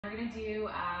We're going to do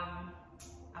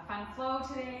a fun flow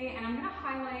today, and I'm going to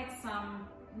highlight some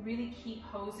really key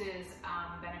poses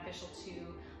beneficial to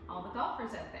all the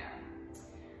golfers out there.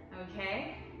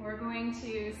 Okay, we're going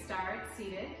to start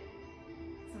seated,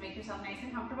 so make yourself nice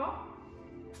and comfortable,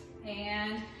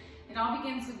 and it all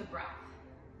begins with the breath.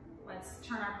 Let's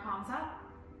turn our palms up,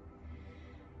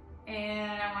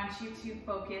 and I want you to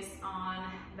focus on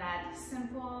that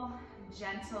simple,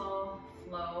 gentle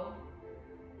flow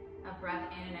of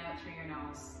breath in and out through your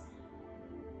nose.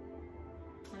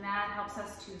 And that helps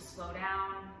us to slow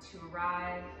down, to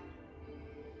arrive,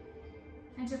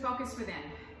 and to focus within.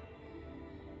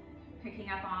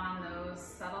 Picking up on those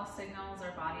subtle signals,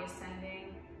 our body is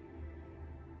sending.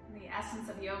 The essence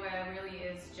of yoga really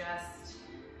is just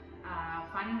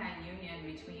finding that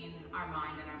union between our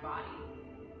mind and our body.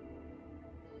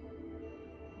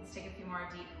 Let's take a few more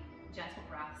deep, gentle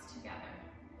breaths together.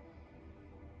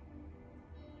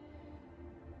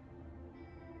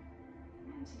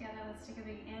 And together, let's take a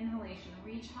big inhalation.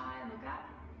 Reach high, look up.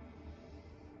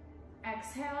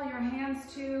 Exhale your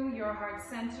hands to your heart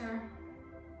center.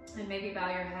 And maybe bow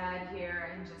your head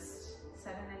here and just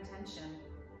set an intention.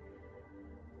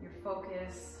 Your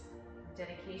focus,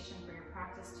 dedication for your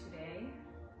practice today.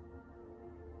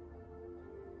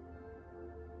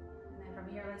 And then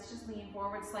from here, let's just lean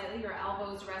forward slightly. Your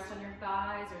elbows rest on your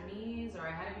thighs or knees or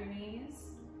ahead of your knees.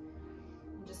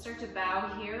 And just start to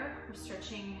bow here. We're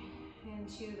stretching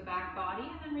into the back body,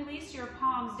 and then release your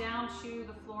palms down to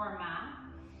the floor mat.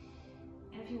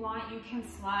 And if you want, you can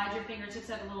slide your fingertips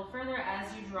out a little further as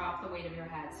you drop the weight of your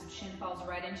head. So chin falls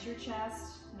right into your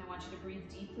chest, and I want you to breathe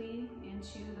deeply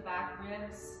into the back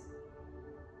ribs.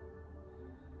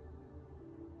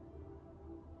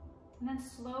 And then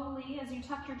slowly, as you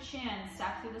tuck your chin,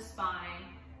 stack through the spine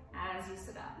as you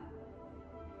sit up.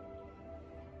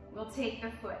 We'll take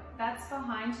the foot that's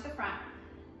behind to the front.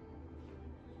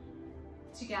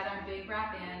 Together, big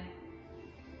breath in.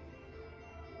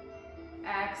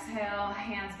 Exhale,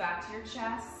 hands back to your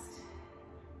chest.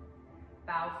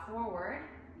 Bow forward.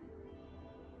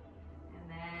 And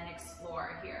then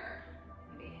explore here.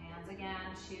 Maybe hands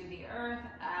again to the earth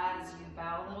as you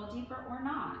bow a little deeper or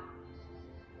not.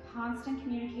 Constant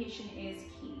communication is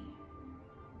key.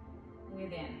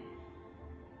 Within.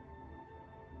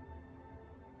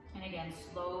 And again,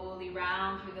 slowly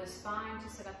round through the spine to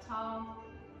sit up tall.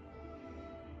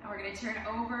 And we're going to turn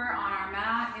over on our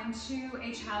mat into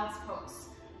a child's pose.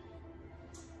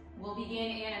 We'll begin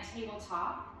in a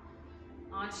tabletop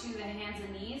onto the hands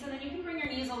and knees, and then you can bring your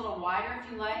knees a little wider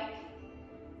if you like.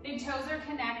 Big toes are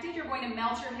connected. You're going to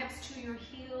melt your hips to your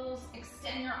heels,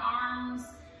 extend your arms,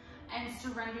 and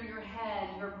surrender your head,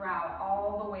 your brow,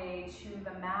 all the way to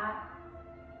the mat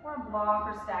or a block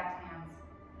or stacked hands.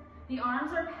 The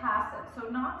arms are passive, so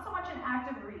not so much an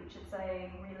active reach. It's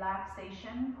a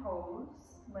relaxation pose.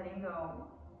 Letting go.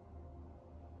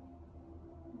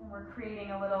 And we're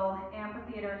creating a little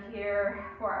amphitheater here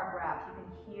for our breath. You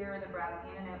can hear the breath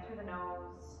in and out through the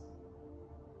nose.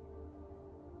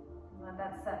 Let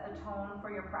that set the tone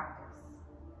for your practice.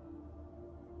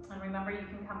 And remember, you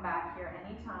can come back here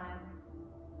anytime.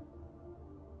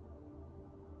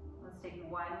 Let's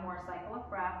take one more cycle of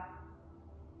breath.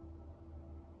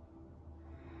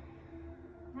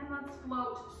 And let's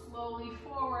float slowly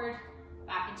forward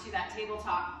back into that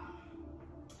tabletop.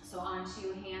 So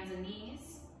onto hands and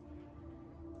knees.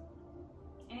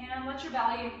 And let your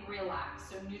belly relax.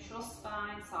 So neutral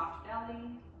spine, soft belly.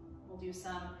 We'll do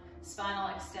some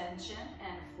spinal extension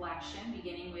and flexion,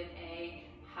 beginning with a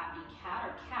happy cat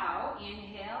or cow.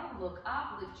 Inhale, look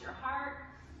up, lift your heart.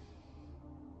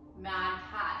 Mad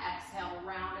cat, exhale,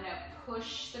 round it out.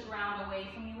 Push the ground away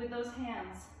from you with those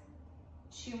hands.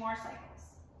 2 more cycles.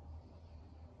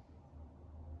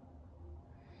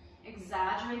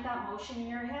 Exaggerate that motion in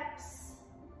your hips,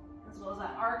 as well as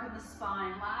that arc of the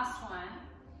spine. Last one.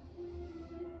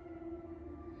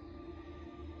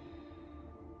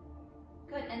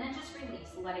 Good, and then just release.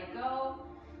 Let it go.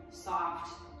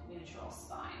 Soft, neutral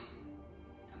spine.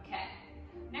 Okay.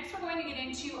 Next, we're going to get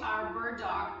into our bird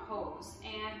dog pose,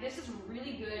 and this is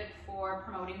really good for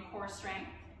promoting core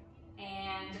strength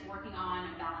and working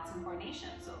on balance and coordination.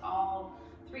 So all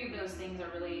 3 of those things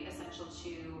are really essential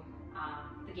to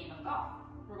the game of golf.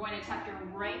 We're going to tuck your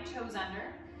right toes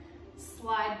under,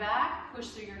 slide back, push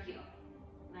through your heel.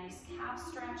 Nice calf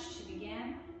stretch to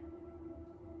begin.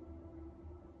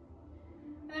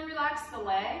 And then relax the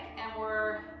leg, and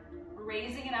we're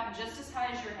raising it up just as high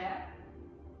as your hip.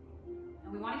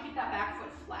 And we want to keep that back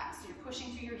foot flexed. So you're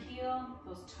pushing through your heel,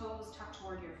 those toes tucked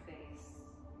toward your face.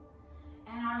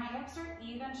 And our hips are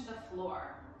even to the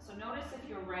floor. So notice if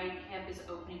your right hip is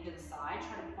opening to the side,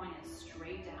 try to point it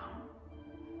straight down.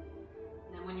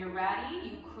 And then when you're ready,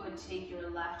 you could take your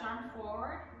left arm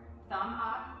forward, thumb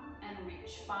up, and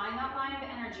reach. Find that line of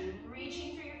energy,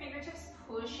 reaching through your fingertips,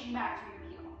 pushing back through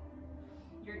your heel.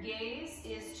 Your gaze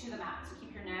is to the mat, so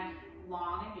keep your neck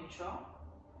long and neutral.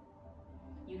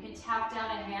 You can tap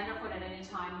down a hand or foot at any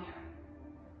time here.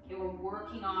 Okay, we're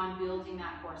working on building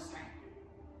that core strength.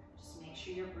 Just make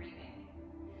sure you're breathing.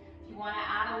 If you want to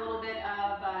add a little bit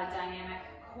of dynamic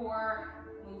core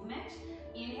movement,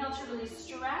 inhale to really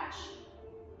stretch.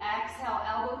 Exhale,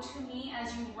 elbow to knee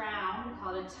as you round. We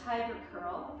call it a tiger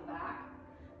curl at the back.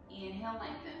 Inhale,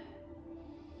 lengthen.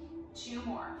 2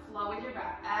 more. Flow with your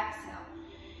breath. Exhale.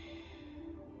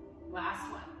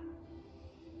 Last one.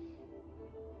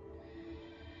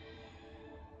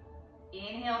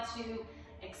 Inhale to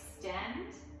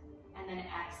extend, and then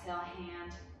exhale,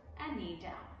 hand and knee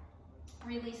down.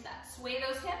 Release that. Sway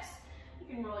those hips.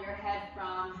 You can roll your head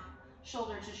from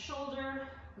shoulder to shoulder,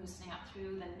 loosening up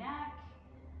through the neck.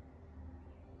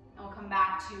 And we'll come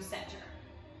back to center.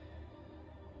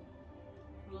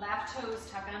 Left toes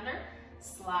tuck under,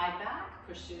 slide back,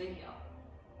 push through the heel.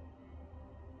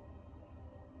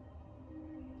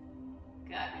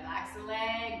 Good, relax the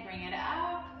leg, bring it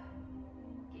up,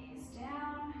 gaze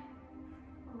down,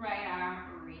 right arm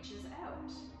reaches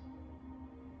out.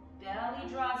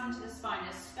 Belly draws into the spine,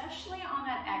 especially on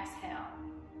that exhale.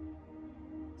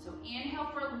 So inhale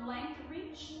for length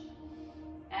reach.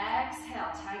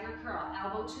 Exhale, tiger curl,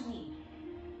 elbow to knee.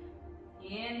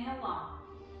 Inhale long.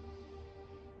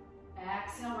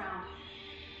 Exhale round.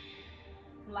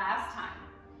 Last time.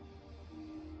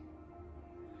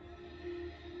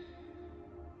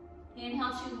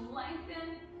 Inhale to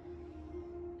lengthen.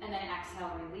 And then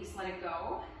exhale, release, let it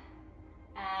go.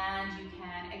 And you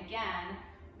can, again,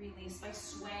 release by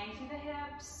swaying through the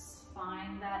hips.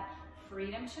 Find that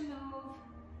freedom to move.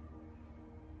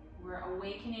 We're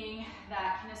awakening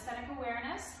that kinesthetic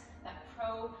awareness, that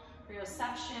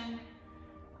proprioception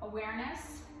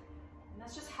awareness. And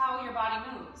that's just how your body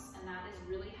moves. And that is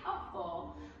really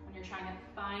helpful when you're trying to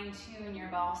fine-tune your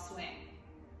ball swing.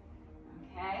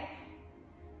 Okay?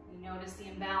 You notice the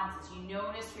imbalances. You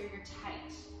notice where you're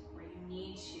tight, where you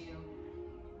need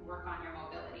to work on your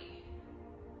mobility.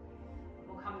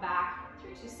 We'll come back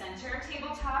through to center.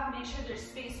 Tabletop, make sure there's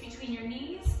space between your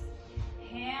knees.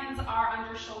 Hands are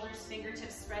under shoulders,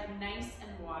 fingertips spread nice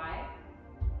and wide.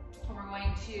 And we're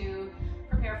going to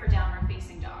prepare for downward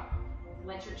facing dog.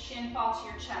 Let your chin fall to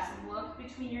your chest and look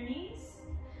between your knees.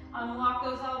 Unlock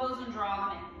those elbows and draw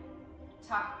them in.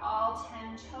 Tuck all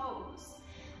 10 toes.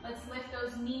 Let's lift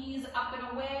those knees up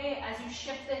and away as you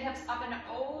shift the hips up and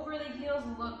over the heels.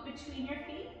 Look between your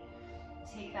feet.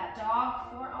 Take that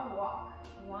dog for a walk.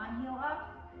 One heel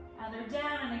up, other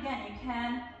down, and again, you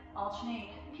can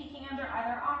alternate peeking under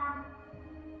either arm.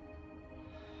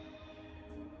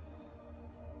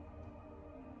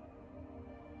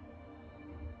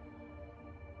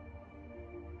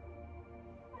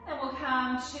 And then we'll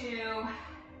come to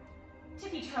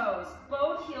tippy toes.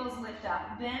 Both heels lift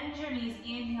up. Bend your knees.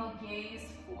 Inhale, gaze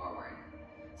forward.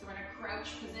 So we're in a crouch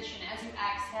position. As you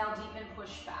exhale, deepen,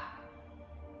 push back.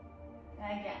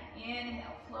 And again,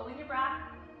 inhale, flow with your breath.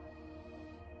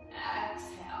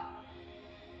 Exhale.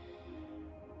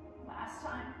 Last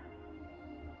time.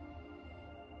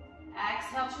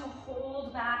 Exhale to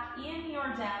hold back in your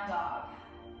down dog.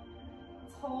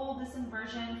 Let's hold this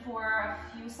inversion for a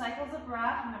few cycles of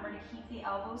breath. Remember to keep the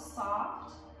elbows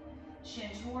soft. Chin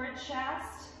toward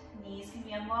chest. Knees can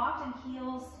be unlocked and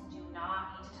heels do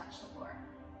not need to touch the floor.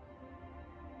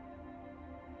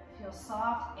 Feel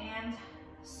soft and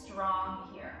strong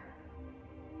here.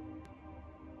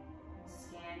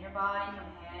 Scan your body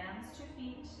from hands to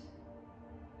feet.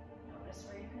 Notice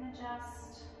where you can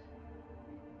adjust.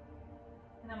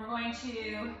 And then we're going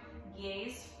to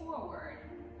gaze forward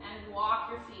and walk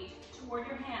your feet toward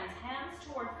your hands. Hands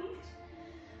toward feet.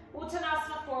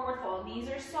 Uttanasana, forward fold. Knees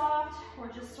are soft.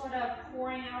 We're just sort of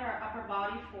pouring out our upper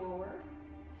body forward.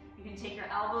 You can take your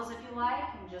elbows if you like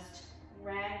and just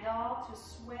ragdoll to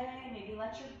sway. Maybe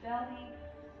let your belly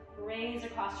raise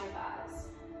across your thighs.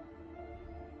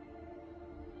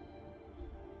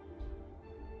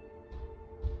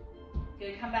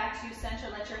 Good, come back to center.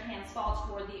 Let your hands fall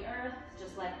toward the earth.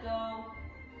 Just let go.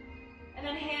 And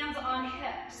then hands on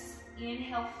hips.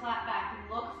 Inhale, flat back,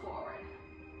 look forward.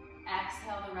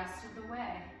 Exhale the rest of the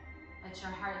way. Let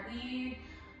your heart lead.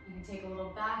 You can take a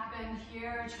little back bend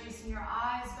here, tracing your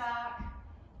eyes back,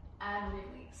 and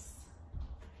release.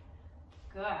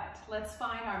 Good. Let's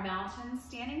find our mountain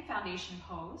standing foundation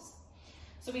pose.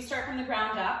 So we start from the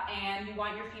ground up, and you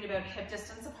want your feet about hip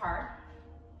distance apart.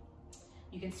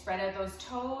 You can spread out those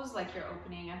toes like you're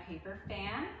opening a paper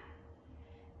fan.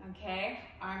 Okay,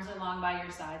 arms are long by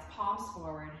your sides, palms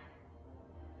forward.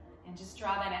 And just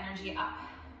draw that energy up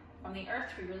from the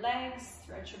earth through your legs,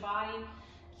 throughout your body,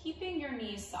 keeping your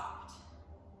knees soft.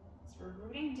 So we're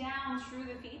rooting down through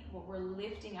the feet, but we're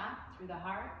lifting up through the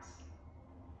heart.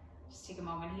 Just take a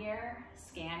moment here,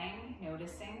 scanning,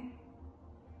 noticing.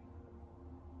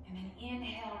 And then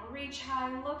inhale, reach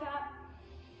high, look up.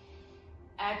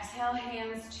 Exhale,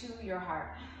 hands to your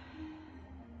heart.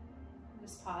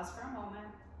 Just pause for a moment.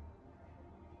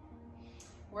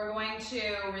 We're going to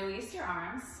release your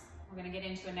arms. We're going to get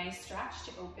into a nice stretch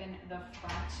to open the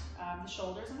front of the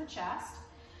shoulders and the chest.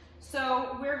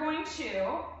 So we're going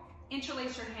to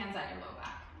interlace your hands at your low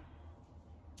back.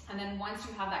 And then once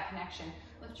you have that connection,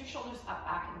 lift your shoulders up,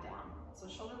 back, and down. So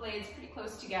shoulder blades pretty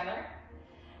close together.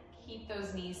 Keep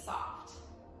those knees soft.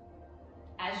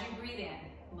 As you breathe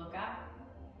in, look up.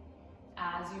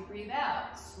 As you breathe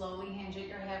out, slowly hinge at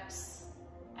your hips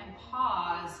and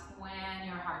pause when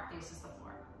your heart faces the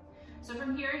floor. So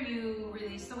from here, you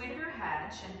release the weight of your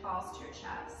head, chin falls to your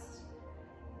chest.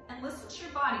 And listen to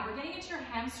your body. We're getting into your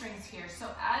hamstrings here. So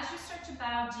as you start to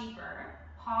bow deeper,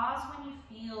 pause when you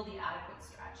feel the adequate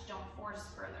stretch. Don't force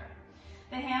further.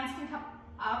 The hands can come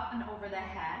up and over the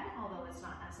head, although it's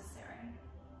not necessary.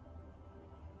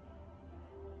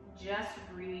 Just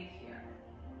breathe here.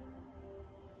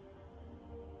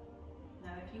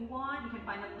 Now if you want, you can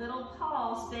find a little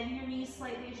pulse, bending your knees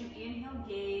slightly as you inhale,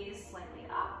 gaze slightly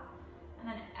up, and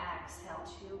then exhale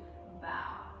to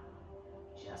bow.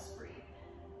 Just breathe.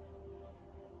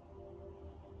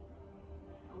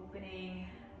 Opening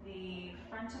the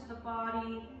front of the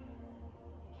body,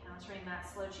 countering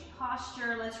that slouchy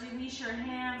posture. Let's release your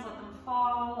hands, let them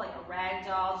fall like a rag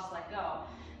doll, just let go.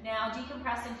 Now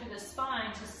decompressing through the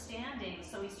spine to standing.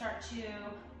 So we start to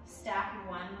stack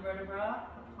one vertebra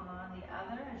upon the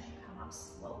other as you come up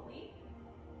slowly.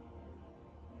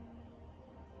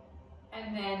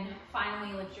 And then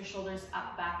finally lift your shoulders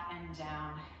up, back, and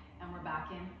down. And we're back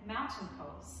in mountain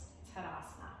pose,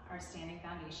 Tadasana, our standing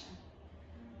foundation.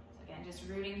 So again, just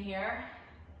rooting here.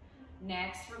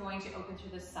 Next, we're going to open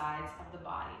through the sides of the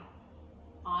body.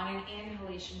 On an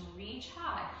inhalation, reach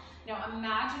high. Now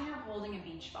imagine you're holding a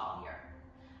beach ball here.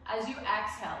 As you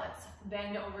exhale, let's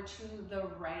bend over to the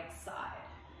right side.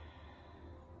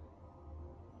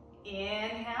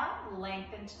 Inhale,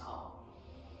 lengthen tall.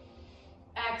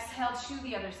 Exhale to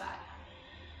the other side.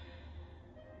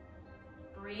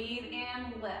 Breathe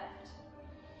in, lift.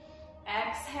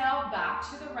 Exhale, back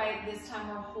to the right. This time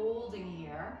we're holding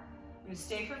here. We're going to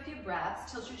stay for a few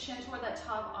breaths. Tilt your chin toward that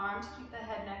top arm to keep the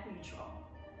head neck neutral.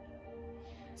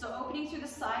 So opening through the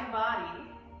side body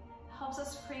helps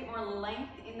us create more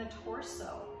length in the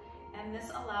torso. And this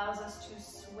allows us to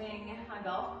swing a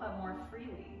golf club more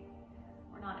freely.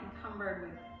 We're not encumbered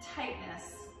with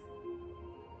tightness.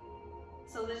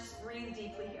 So just breathe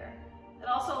deeply here. It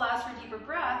also allows for deeper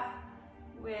breath,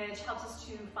 which helps us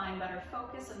to find better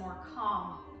focus and more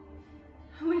calm,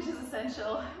 which is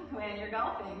essential when you're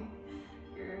golfing.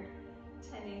 You're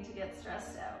tending to get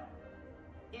stressed out.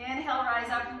 Inhale, rise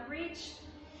up and reach.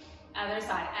 Other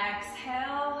side,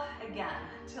 exhale, again,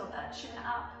 tilt that chin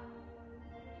up.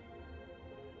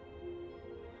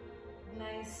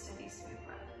 Nice, steady, smooth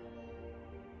breath.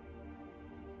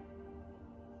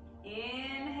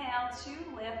 Inhale to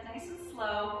lift, nice and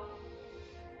slow.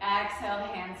 Exhale,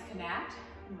 hands connect,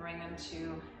 bring them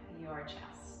to your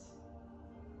chest.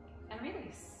 And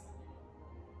release.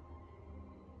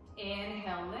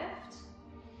 Inhale, lift.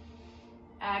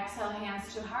 Exhale,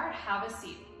 hands to heart, have a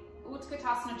seat.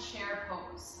 Utkatasana chair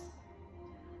pose.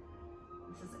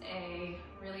 This is a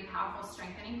really powerful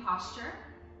strengthening posture.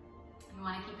 You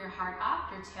want to keep your heart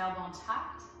up, your tailbone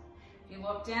tucked. If you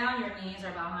look down, your knees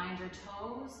are behind your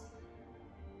toes.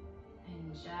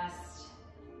 And just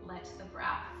let the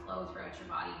breath flow throughout your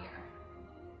body here.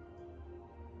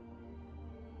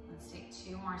 Let's take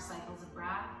 2 more cycles of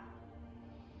breath.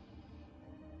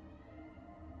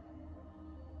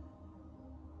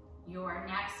 Your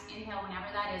next inhale, whenever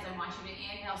that is, I want you to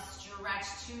inhale,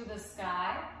 stretch to the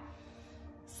sky.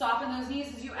 Soften those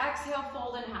knees as you exhale,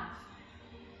 fold in half.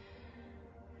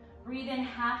 Breathe in,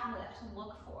 half lift,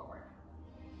 look forward.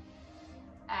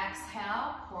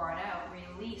 Exhale, pour it out,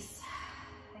 release.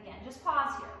 Again, just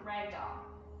pause here, ragdoll.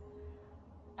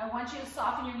 I want you to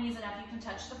soften your knees enough you can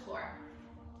touch the floor.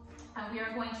 And we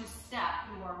are going to step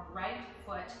your right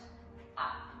foot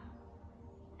up.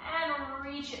 And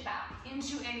reach it back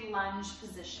into a lunge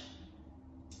position.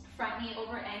 Front knee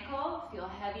over ankle, feel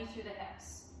heavy through the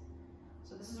hips.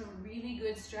 So this is a really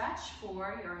good stretch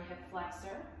for your hip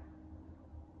flexor.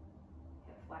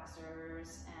 Hip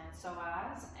flexors and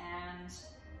psoas, and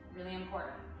really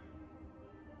important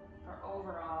for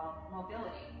overall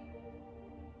mobility.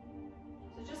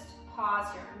 So just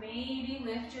pause here. Maybe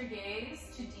lift your gaze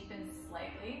to deepen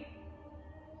slightly,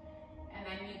 and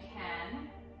then you can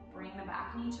bring the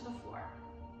back knee to the floor.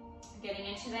 Getting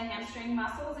into the hamstring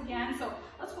muscles again. So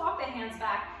let's walk the hands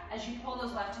back as you pull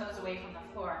those left toes away from the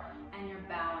floor and you're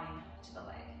bowing to the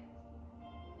leg.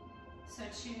 So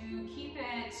to keep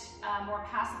it more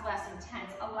passive, less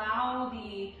intense, allow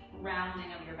the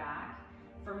rounding of your back.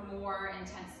 For more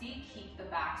intensity, keep the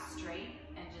back straight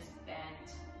and just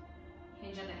bend.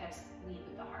 Hinge at the hips, lead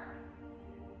with the heart.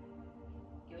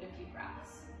 Give it a few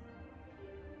breaths.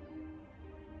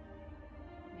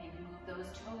 Maybe move those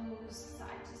toes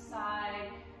side to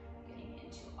side, getting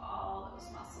into all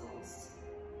those muscles.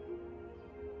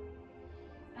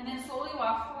 And then slowly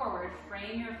walk forward,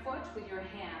 frame your foot with your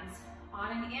hands.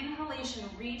 On an inhalation,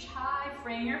 reach high,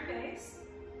 frame your face.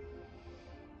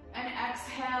 And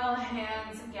exhale,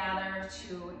 hands gather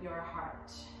to your heart.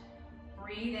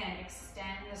 Breathe in,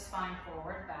 extend the spine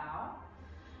forward, bow.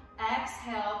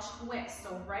 Exhale, twist.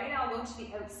 So right elbow to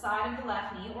the outside of the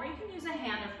left knee, or you can use a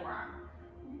hand or forearm.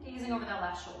 Gazing over the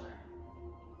left shoulder.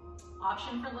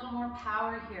 Option for a little more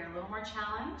power here, a little more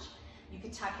challenge. You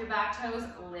could tuck your back toes,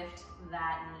 lift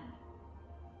that knee.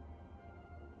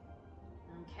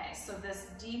 Okay, so this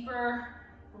deeper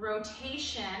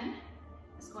rotation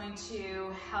is going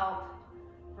to help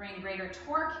bring greater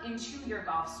torque into your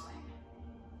golf swing.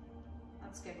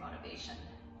 That's good motivation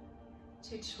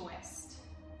to twist.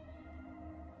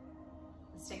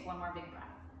 Let's take one more big breath.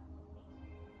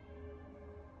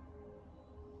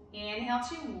 Inhale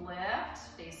to lift,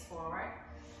 face forward,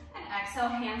 and exhale,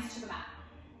 hands to the mat.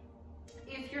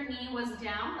 If your knee was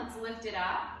down, let's lift it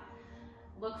up.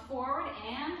 Look forward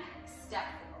and step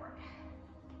forward.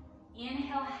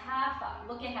 Inhale, half up,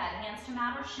 look ahead, hands to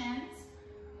mat or shins.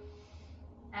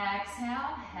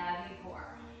 Exhale, heavy pour.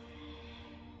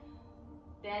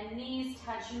 Bend knees,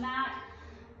 touch mat.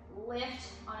 Lift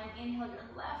on an inhale, your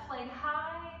left leg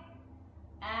high,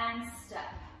 and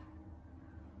step.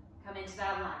 Come into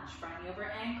that lunge, front knee over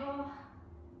ankle,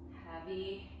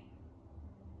 heavy.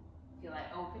 Feel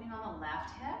that opening on the left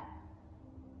hip.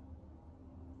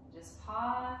 Just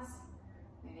pause,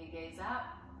 maybe gaze up,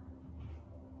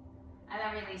 and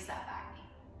then release that back knee.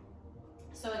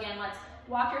 So again, let's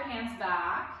walk your hands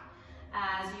back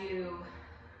as you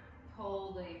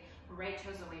pull the right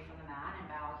toes away from the mat and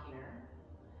bow here.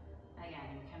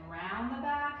 Again, you can round the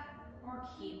back or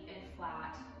keep it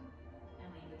flat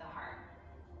and lead with the heart.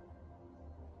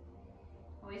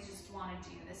 Always just want to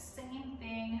do the same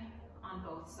thing on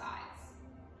both sides.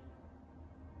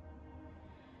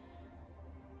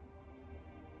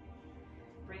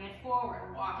 Bring it forward,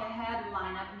 walk ahead,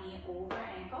 line up knee over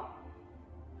ankle.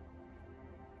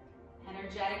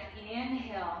 Energetic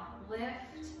inhale,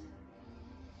 lift.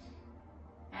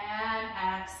 And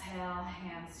exhale,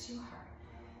 hands to heart.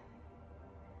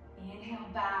 Inhale,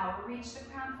 bow, reach the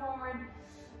crown forward.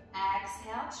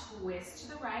 Exhale, twist to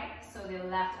the right. So the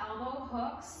left elbow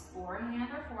hooks, forehand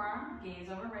or forearm, gaze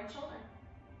over right shoulder.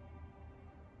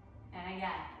 And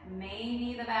again,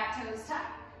 maybe the back toes tuck,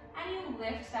 and you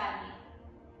lift that knee.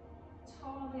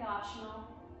 Totally optional.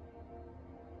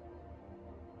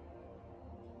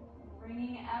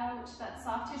 Bringing out that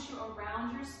soft tissue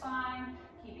around your spine,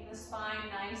 keeping the spine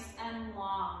nice and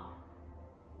long.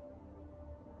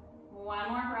 One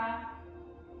more breath.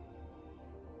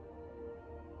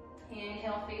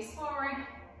 Inhale, face forward.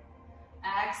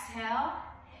 Exhale,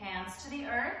 hands to the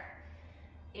earth.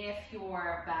 If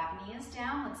your back knee is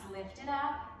down, let's lift it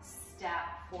up,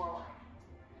 step forward.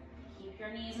 Keep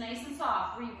your knees nice and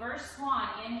soft. Reverse swan,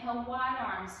 inhale, wide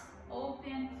arms,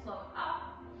 open, float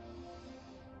up.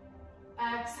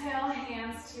 Exhale,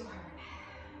 hands to heart.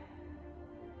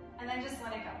 And then just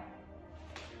let it go.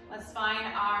 Let's find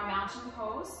our mountain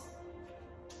pose.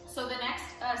 So the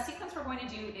next sequence we're going to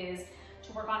do is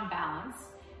to work on balance.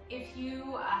 If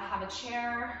you have a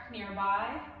chair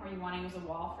nearby or you want to use a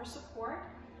wall for support,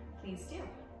 please do.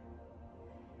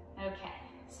 Okay,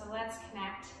 so let's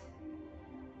connect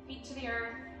feet to the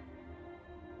earth,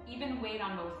 even weight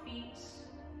on both feet.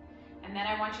 And then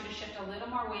I want you to shift a little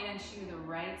more weight into the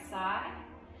right side.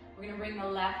 We're going to bring the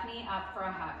left knee up for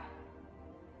a hug.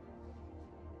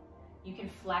 You can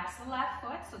flex the left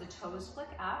foot so the toes flick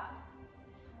up.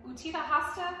 Utthita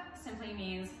Hasta simply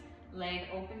means leg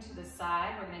open to the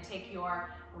side. We're going to take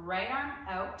your right arm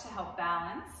out to help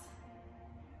balance,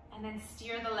 and then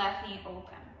steer the left knee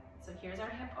open. So here's our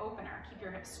hip opener. Keep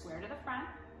your hips square to the front.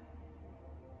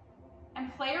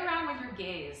 And play around with your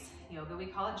gaze. Yoga, we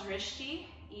call it drishti.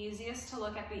 Easiest to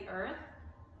look at the earth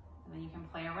And then you can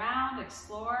play around,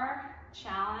 explore,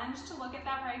 challenge to look at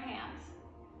that right hand.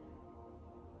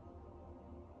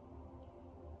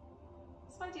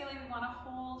 So ideally we want to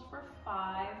hold for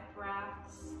 5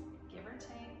 breaths, give or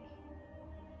take.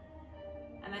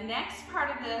 And the next part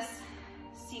of this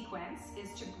sequence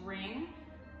is to bring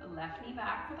the left knee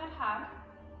back for that hug.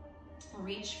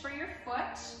 Reach for your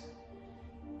foot.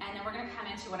 And then we're going to come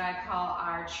into what I call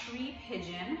our tree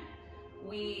pigeon.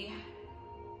 We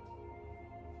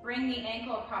bring the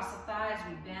ankle across the thighs,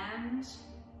 we bend.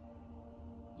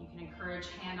 You can encourage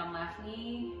hand on left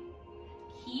knee.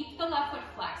 Keep the left foot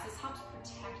flexed. This helps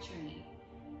protect your knee.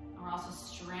 And we're also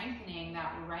strengthening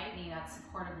that right knee, that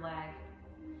supportive leg.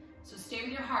 So stay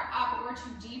with your heart up or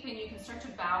to deepen. You can start to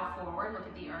bow forward, look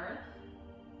at the earth.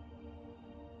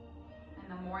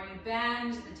 And the more you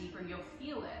bend, the deeper you'll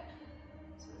feel it.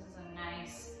 So this is a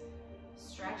nice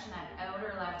stretch in that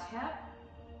outer left hip.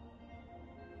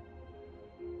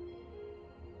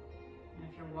 And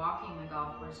if you're walking the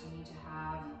golf course, you need to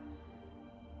have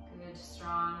good,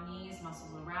 strong knees,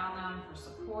 muscles around them for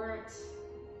support.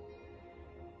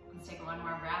 Let's take one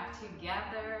more breath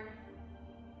together.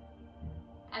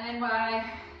 And then by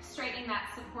straightening that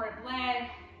supported leg,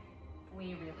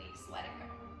 we release, let it go.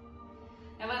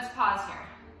 Now let's pause here.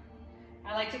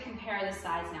 I like to compare the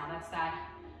sides now. That's that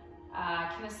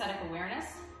kinesthetic awareness,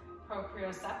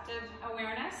 proprioceptive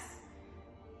awareness.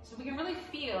 So we can really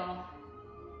feel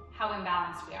how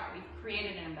imbalanced we are. We've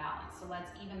created an imbalance, so let's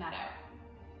even that out.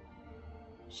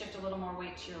 Shift a little more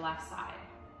weight to your left side.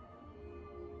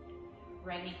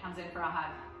 Right knee comes in for a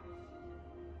hug.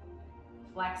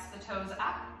 Flex the toes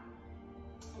up.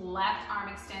 Left arm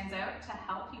extends out to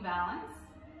help you balance.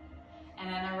 And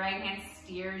then the right hand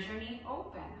steers your knee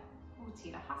open.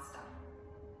 Uttita Hasta.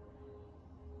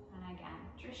 And again,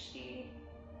 Drishti.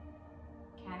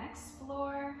 Can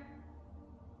explore.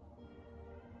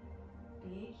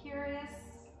 Be curious.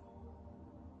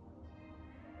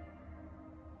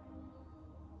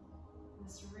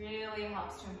 This really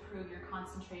helps to improve your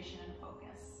concentration and focus.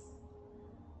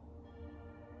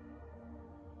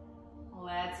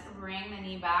 Let's bring the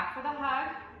knee back for the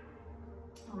hug.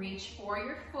 Reach for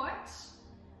your foot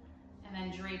and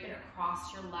then drape it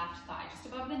across your left thigh, just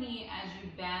above the knee as you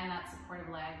bend that supportive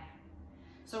leg.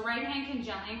 So right hand can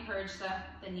gently encourage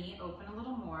the knee open a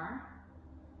little more.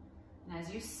 And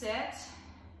as you sit,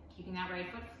 keeping that right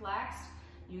foot flexed,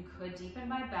 you could deepen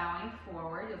by bowing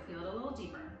forward. You'll feel it a little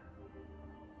deeper.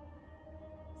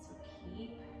 So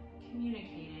keep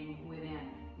communicating within.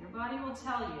 Your body will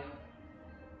tell you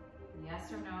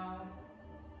yes or no.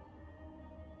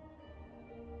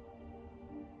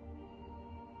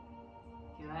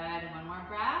 Good, one more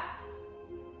breath.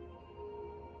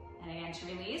 And again, to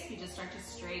release, we just start to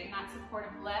straighten that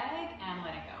supportive leg and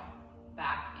let it go.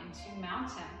 Back into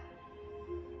mountain.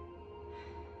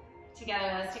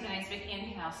 Together, let's take a nice big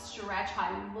inhale, stretch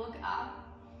high, look up,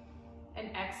 and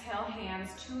exhale, hands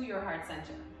to your heart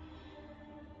center.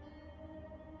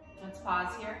 Let's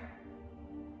pause here.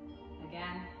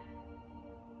 Again,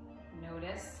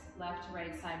 notice left to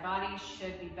right side body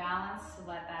should be balanced, so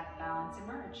let that balance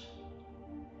emerge.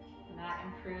 And that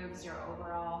improves your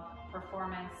overall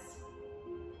performance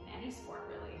in any sport,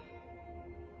 really.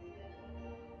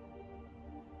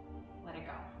 Let it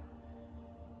go.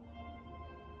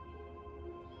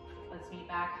 Let's meet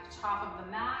back top of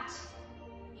the mat.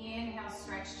 Inhale,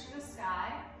 stretch to the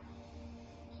sky.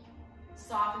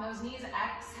 Soften those knees,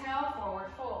 exhale,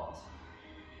 forward fold.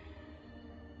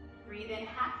 Breathe in,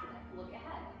 half lift, look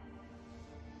ahead.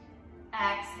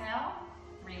 Exhale,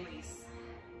 release.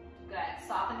 Good,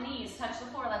 soften the knees, touch the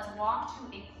floor. Let's walk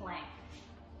to a plank.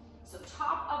 So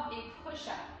top of a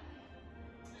push-up.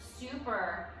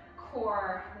 Super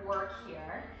core work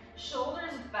here.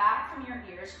 Shoulders back from your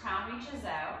ears, crown reaches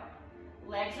out.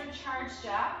 Legs are charged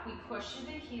up, we push through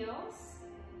the heels,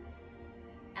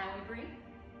 and we breathe.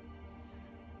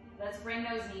 Let's bring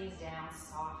those knees down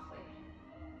softly.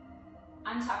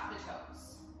 Untuck the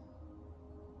toes.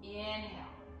 Inhale.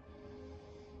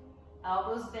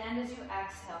 Elbows bend as you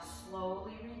exhale,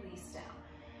 slowly release down.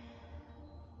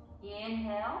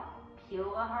 Inhale,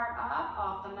 peel the heart up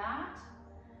off the mat.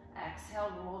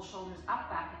 Exhale, roll shoulders up,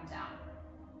 back, and down.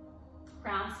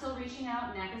 Crown still reaching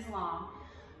out, neck is long.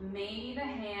 Maybe the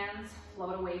hands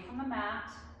float away from the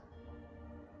mat.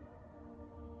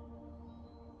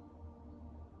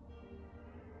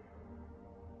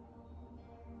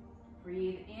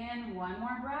 Breathe in, one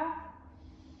more breath.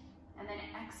 And then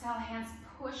exhale, hands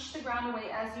push the ground away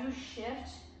as you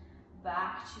shift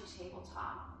back to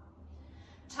tabletop.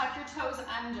 Tuck your toes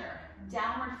under,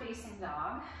 downward facing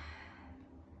dog.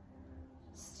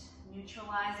 Just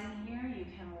Neutralizing here, you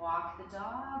can walk the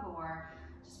dog or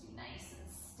just be nice and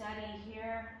steady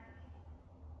here.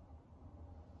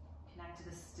 Connect to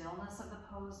the stillness of the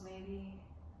pose maybe.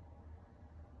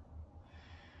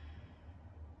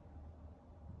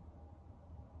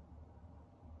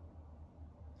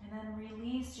 And then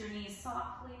release your knees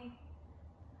softly.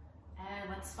 And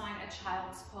let's find a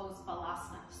child's pose,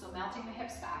 Balasana. So melting the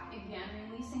hips back. Again,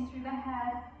 releasing through the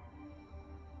head.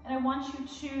 And I want you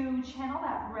to channel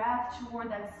that breath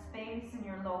toward that space in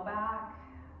your low back.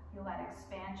 Feel that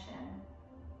expansion.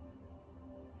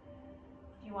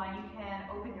 If you want, you can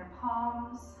open your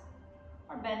palms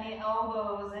or bend the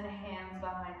elbows and hands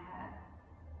behind head.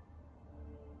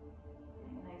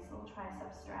 A nice little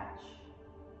tricep stretch.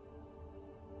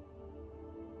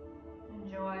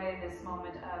 Enjoy this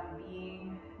moment of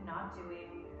being, not doing.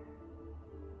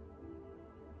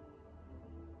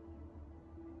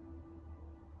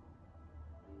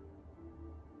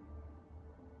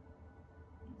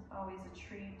 It's always a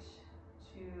treat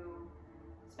to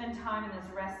spend time in this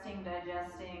resting,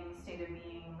 digesting state of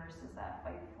being versus that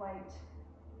fight-flight.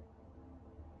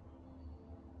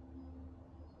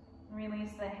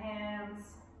 Release the hands,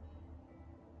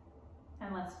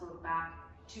 and let's move back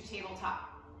to tabletop.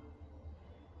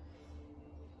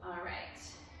 All right,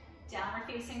 downward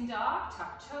facing dog,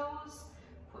 tuck toes,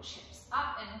 push hips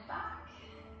up and back.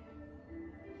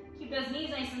 Keep those knees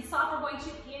nice and soft. We're going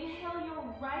to inhale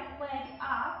your right leg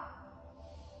up.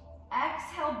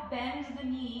 Exhale, bend the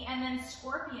knee, and then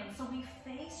scorpion. So we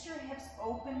face your hips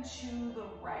open to the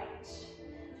right.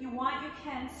 If you want, you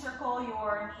can circle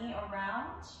your knee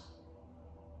around.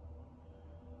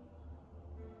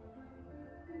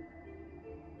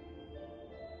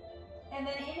 And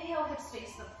then inhale, hips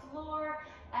face the floor.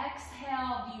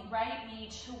 Exhale, the right knee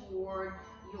toward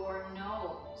your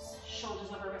nose. Shoulders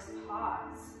over wrist,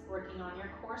 pause. Working on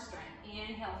your core strength.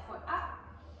 Inhale, foot up.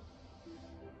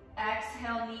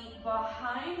 Exhale, knee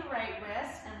behind the right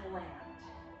wrist and land.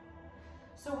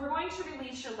 So we're going to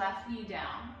release your left knee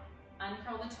down.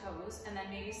 Uncurl the toes and then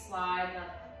maybe slide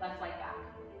the left leg back.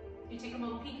 You take a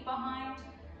little peek behind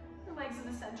the legs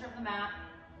in the center of the mat.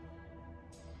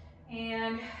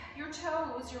 And your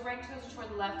toes, your right toes are toward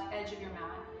the left edge of your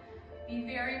mat. Be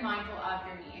very mindful of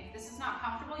your knee. If this is not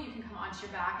comfortable, you can come onto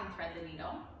your back and thread the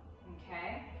needle,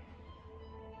 okay?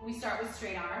 We start with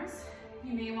straight arms.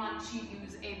 You may want to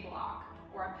use a block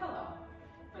or a pillow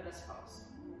for this pose.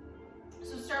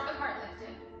 So start with heart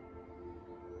lifted.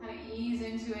 Kind of ease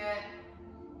into it.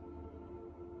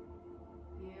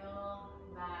 Feel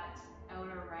that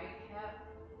outer right hip.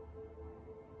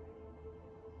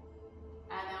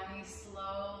 And then we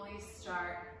slowly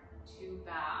start to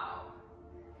bow.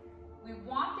 We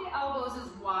want the elbows as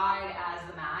wide as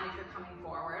the mat if you're coming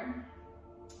forward.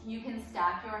 You can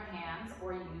stack your hands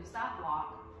or use that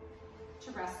block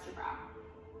to rest your brow.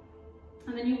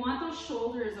 And then you want those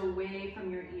shoulders away from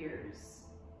your ears.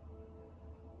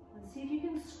 And see if you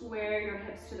can square your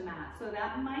hips to the mat. So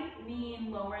that might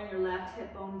mean lowering your left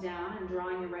hip bone down and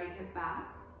drawing your right hip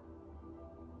back.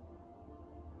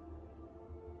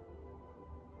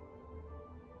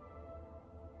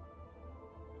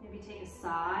 Maybe take a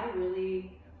sigh,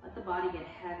 really let the body get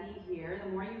heavy here.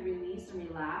 The more you release and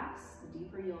relax, the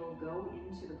deeper you'll go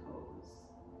into the pose.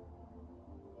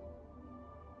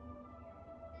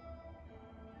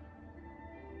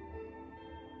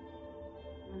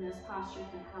 And this posture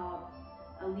can help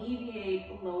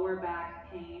alleviate lower back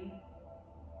pain.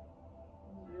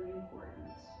 It's really important.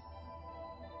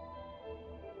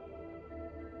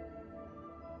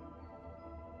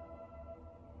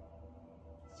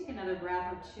 Let's take another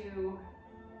breath or two.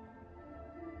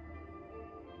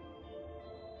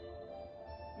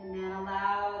 And then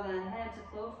allow the head to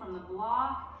float from the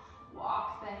block.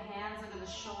 Walk the hands under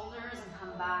the shoulders and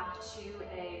come back to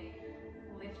a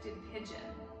lifted pigeon.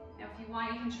 Now if you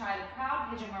want, you can try the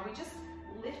proud pigeon where we just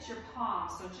lift your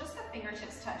palms. So just the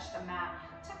fingertips touch the mat.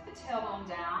 Tuck the tailbone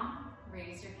down,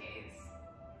 raise your gaze.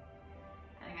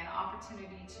 And again,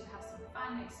 opportunity to have some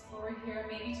fun, explore here.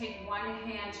 Maybe take one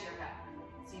hand to your hip.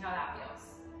 See how that feels.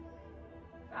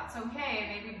 If that's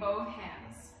okay, maybe both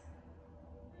hands.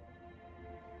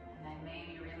 And then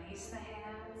maybe release the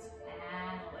hands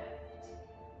and lift.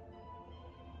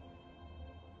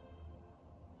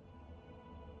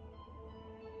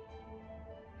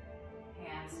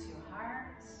 Hands to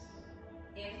heart,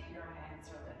 if your hands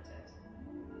are lifted.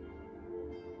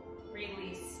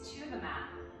 Release to the mat.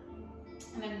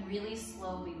 And then really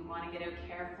slowly, we want to get out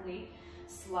carefully.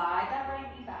 Slide that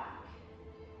right knee back.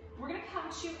 We're going to come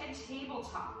to a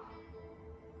tabletop.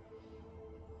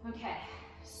 Okay,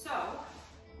 so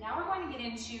now we're going to get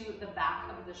into the back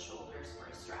of the shoulders for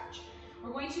a stretch.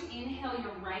 We're going to inhale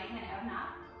your right hand out and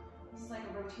up. This is like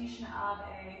a rotation of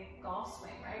a golf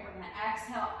swing, right? We're gonna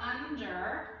exhale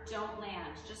under, don't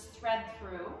land, just thread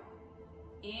through.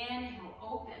 Inhale,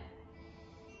 open.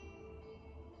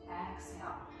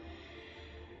 Exhale.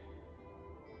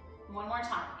 One more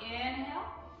time, inhale.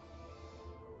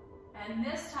 And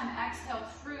this time, exhale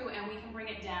through and we can bring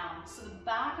it down. So the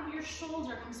back of your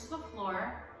shoulder comes to the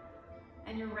floor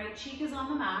and your right cheek is on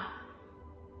the mat.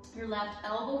 Your left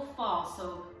elbow falls,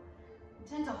 so you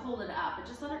tend to hold it up, but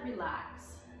just let it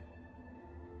relax.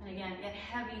 And again, get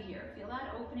heavy here. Feel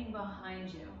that opening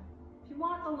behind you. If you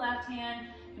want the left hand,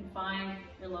 you can find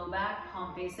your low back,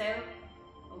 palm face out,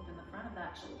 open the front of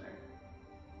that shoulder.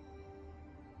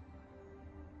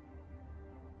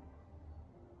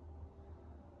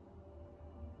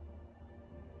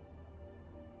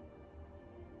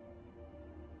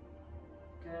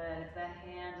 Good, if the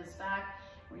hand is back,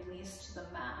 release to the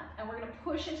mat. And we're gonna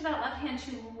push into that left hand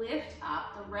to lift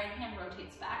up. The right hand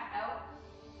rotates back out.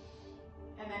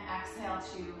 And then exhale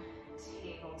to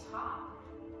tabletop.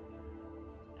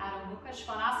 Adho Mukha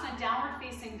Svanasana, downward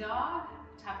facing dog.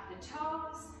 Tap the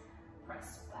toes,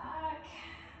 press back.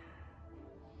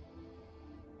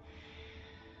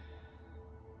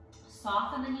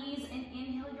 Soften the knees and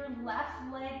inhale your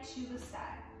left leg to the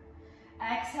sky.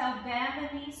 Exhale, bend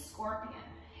the knees, scorpion.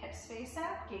 Hips face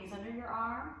out, gaze under your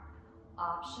arm.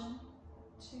 Option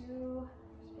to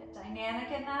get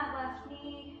dynamic in that left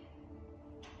knee.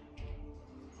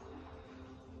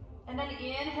 And then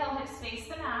inhale, hips face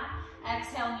the mat.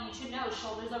 Exhale, knee to nose,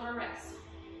 shoulders over wrists.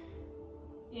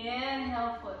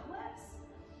 Inhale, foot lifts.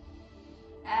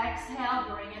 Exhale,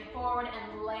 bring it forward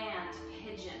and land,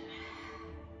 pigeon.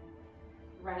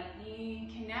 Right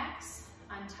knee connects,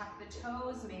 untuck the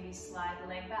toes, maybe slide the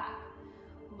leg back.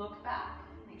 Look back,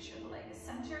 make sure the leg is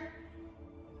centered.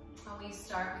 And we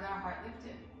start with our heart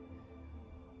lifted.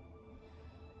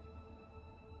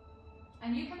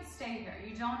 And you can stay here,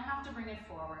 you don't have to bring it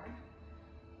forward.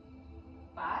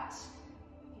 But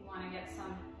if you want to get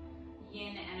some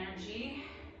yin energy,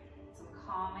 some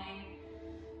calming,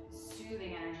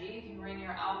 soothing energy, you can bring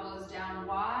your elbows down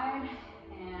wide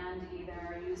and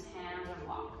either use hands or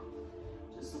block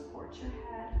to support your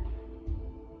head.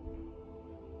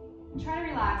 Try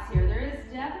to relax here. There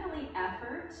is definitely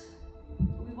effort,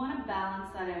 but we want to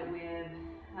balance that out with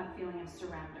a feeling of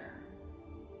surrender.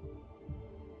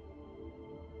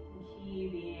 Key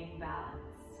being balance.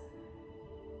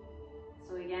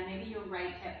 So again, maybe your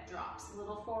right hip drops a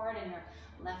little forward and your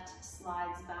left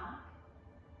slides back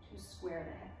to square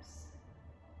the hips.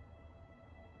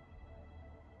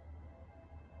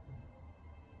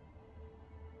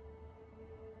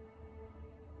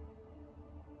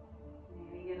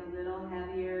 Maybe get a little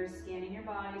heavier, scanning your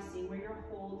body, seeing where you're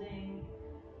holding,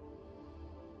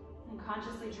 and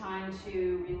consciously trying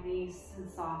to release and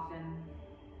soften.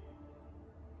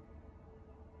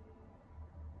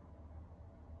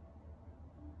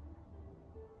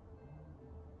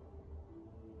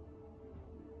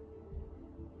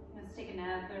 Let's take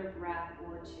another breath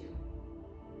or two.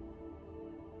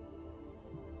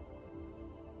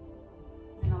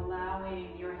 And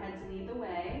allowing your head to lead the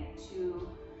way to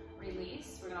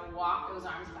release. We're going to walk those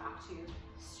arms back to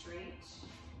straight.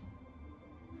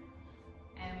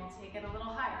 And we'll take it a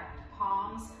little higher.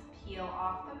 Palms peel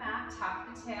off the mat, tuck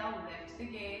the tail, lift the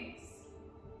gaze.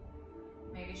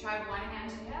 Maybe try one hand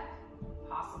to hip,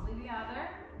 possibly the other.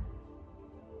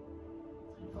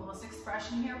 Fullest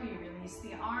expression here, we release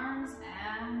the arms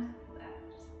and lift.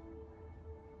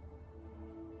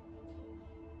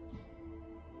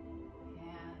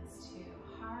 Hands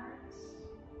to heart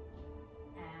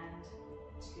and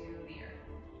to the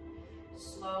earth.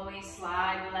 Slowly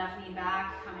slide the left knee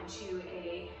back, come into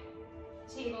a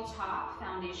tabletop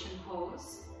foundation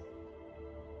pose.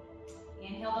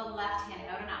 Inhale the left hand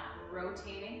out and up,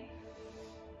 rotating.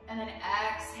 And then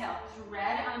exhale,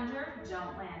 thread under,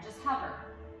 don't land, just hover.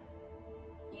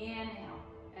 Inhale,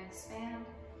 expand,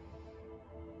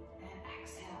 and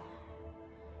exhale.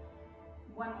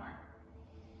 One more.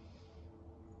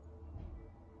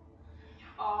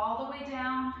 All the way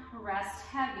down, rest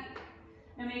heavy.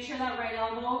 Now make sure that right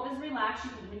elbow is relaxed.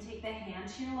 You can even take the hand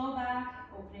to your low back,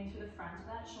 opening through the front of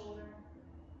that shoulder.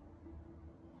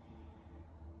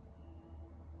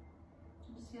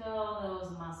 Just feel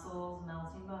those muscles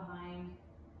melting behind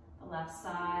the left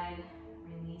side,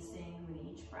 releasing with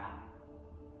each breath.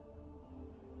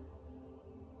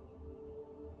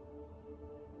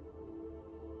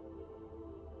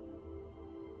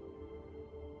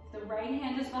 The right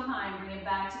hand is behind, bring it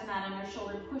back to the mat on your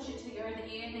shoulder, push it to the earth,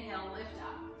 inhale, lift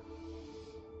up.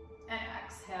 And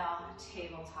exhale,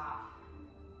 tabletop.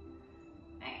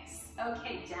 Nice.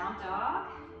 Okay, down dog,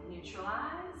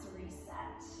 neutralize,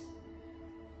 reset.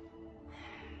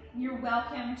 You're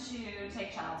welcome to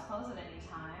take child's pose at any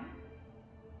time.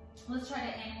 Let's try to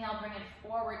inhale, bring it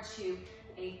forward to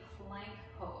a plank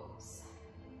pose.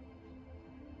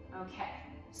 Okay,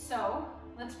 so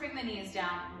let's bring the knees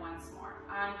down once more.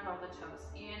 Uncurl the toes,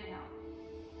 inhale.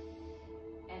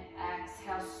 And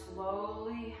exhale,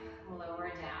 slowly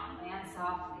lower down, land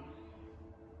softly.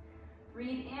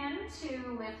 Breathe in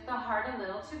to lift the heart a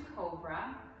little to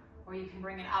cobra, or you can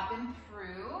bring it up and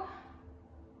through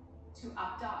to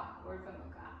up dog, or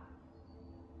Urdhva.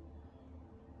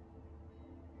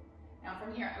 Now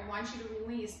from here, I want you to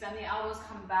release, bend the elbows,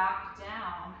 come back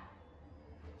down.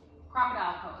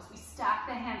 Crocodile pose. We stack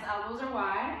the hands, elbows are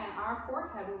wide, and our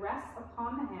forehead rests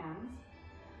upon the hands.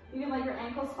 You can let your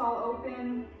ankles fall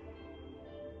open.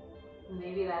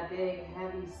 Maybe that big,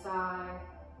 heavy sigh.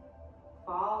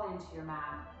 Fall into your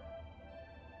mat.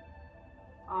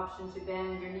 Option to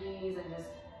bend your knees and just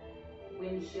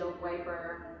windshield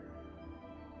wiper.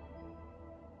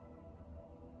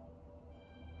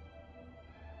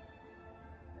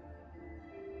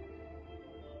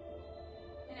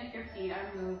 And if your feet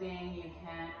are moving, you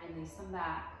can release them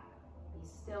back. Be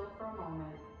still for a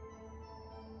moment.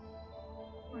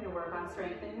 We're going to work on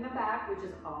strengthening the back, which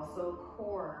is also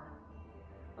core.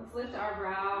 Let's lift our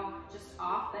brow just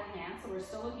off the hand, so we're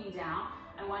still looking down.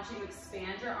 I want you to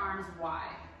expand your arms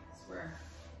wide. So we're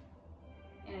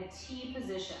in a T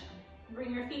position.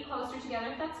 Bring your feet closer together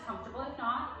if that's comfortable. If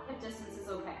not, hip distance is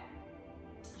okay.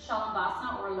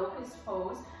 Shalabhasana or locust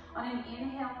pose. On an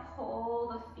inhale,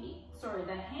 pull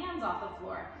the hands off the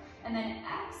floor. And then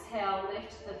exhale,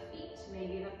 lift the feet,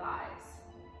 maybe the thighs.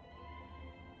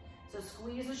 So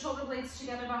squeeze the shoulder blades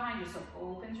together behind you. So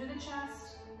open through the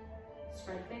chest.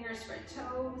 Spread fingers, spread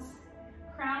toes.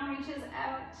 Crown reaches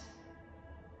out.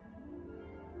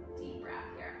 Deep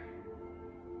breath here.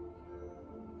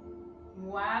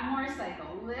 One more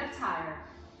cycle. Lift higher.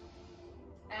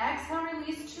 Exhale,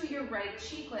 release to your right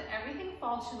cheek. Let everything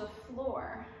fall to the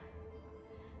floor.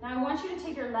 Now I want you to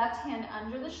take your left hand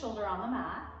under the shoulder on the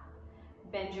mat.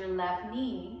 Bend your left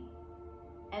knee.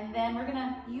 And then we're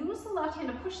gonna use the left hand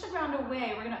to push the ground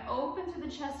away. We're gonna open through the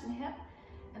chest and hip.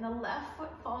 And the left foot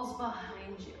falls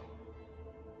behind you.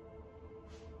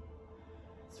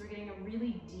 So we're getting a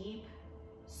really deep,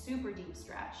 super deep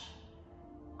stretch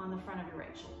on the front of your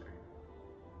right shoulder.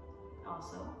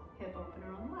 Also, hip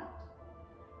opener on the left.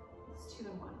 It's 2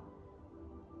 and 1.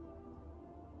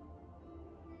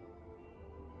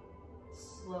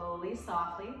 Slowly,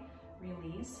 softly,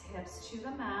 release hips to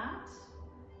the mat.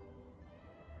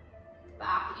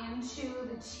 Back into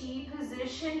the T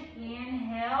position.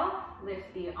 Inhale,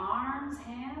 lift the arms,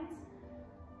 hands.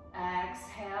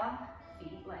 Exhale,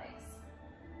 feet, legs.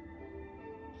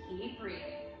 Keep breathing.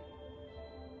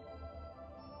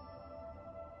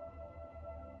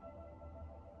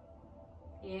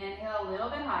 Inhale, a little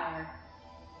bit higher.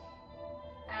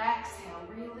 Exhale,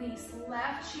 release.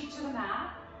 Left cheek to the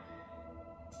mat.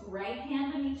 Right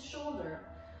hand beneath shoulder.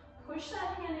 Push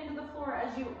that hand into the floor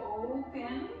as you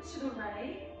open to the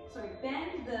right. Sorry,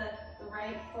 bend the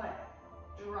right foot.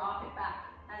 Drop it back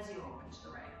as you open to the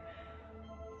right.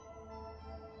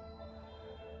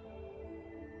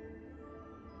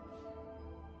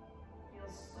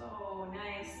 Feels so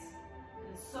nice.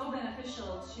 And it's so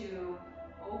beneficial to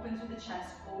open through the chest,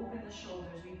 open the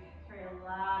shoulders. We carry a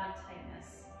lot of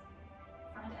tightness,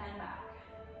 front and back.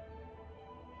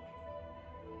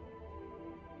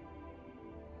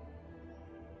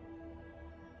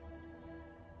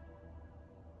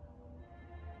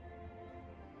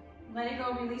 Let it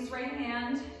go, release right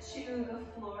hand to the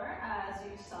floor as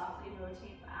you softly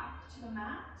rotate back to the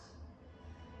mat.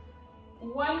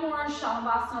 One more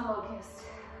Shalabhasana locust.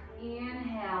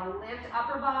 Inhale, lift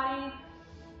upper body.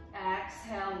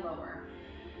 Exhale, lower.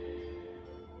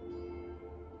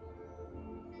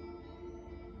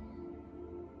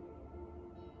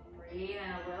 Breathe in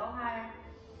a little higher.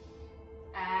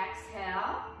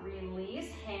 Exhale,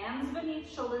 release, hands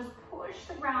beneath shoulders, push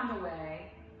the ground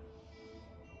away.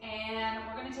 And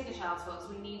we're going to take a child's pose.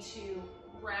 We need to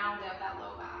round out that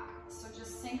low back. So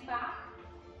just sink back,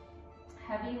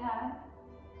 heavy head.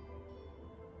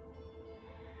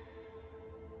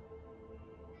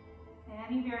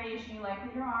 Any variation you like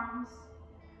with your arms,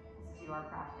 this is your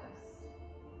practice.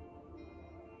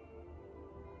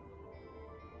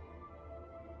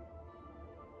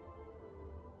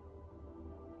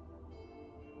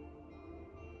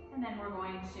 And then we're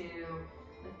going to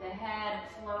lift the head,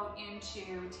 float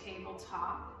into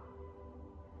tabletop.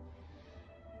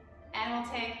 And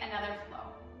we'll take another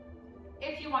flow.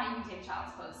 If you want, you can take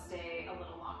child's pose, stay a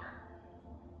little longer.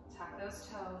 Tuck those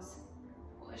toes.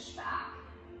 Push back.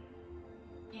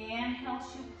 Inhale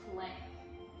to plank.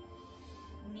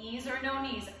 Knees or no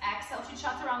knees. Exhale to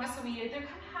chaturanga. So we either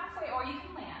come halfway or you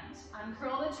can land.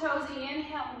 Uncurl the toes.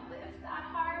 Inhale, lift that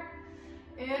heart.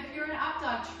 If you're in up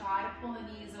dog, try to pull the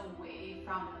knees away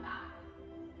from the mat.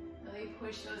 Really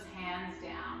push those hands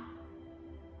down.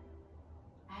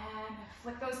 And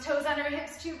flick those toes under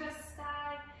hips to the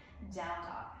side. Down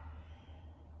dog.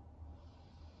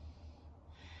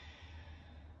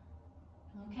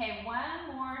 Okay,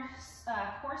 one more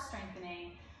core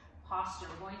strengthening posture.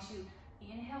 We're going to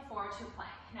inhale forward to a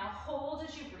plank. Now hold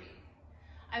as you breathe.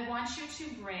 I want you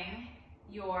to bring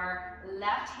your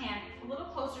left hand a little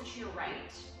closer to your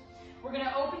right. We're going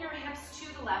to open your hips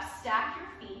to the left, stack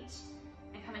your feet,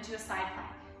 and come into a side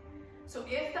plank. So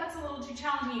if that's a little too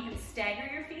challenging, you can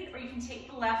stagger your feet, or you can take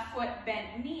the left foot,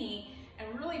 bent knee,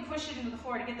 and really push it into the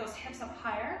floor to get those hips up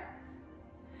higher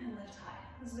and lift high.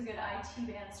 This is a good IT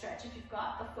band stretch if you've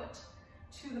got the foot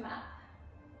to the mat.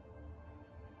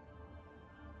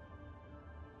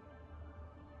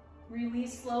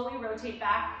 Release, slowly rotate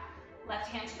back, left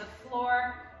hand to the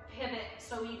floor, pivot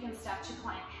so you can step to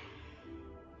plank.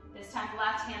 This time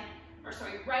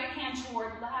right hand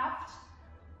toward left,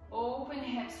 open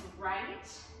hips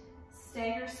right,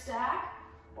 stagger stack,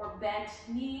 or bent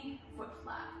knee, foot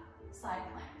flat, side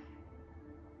plank.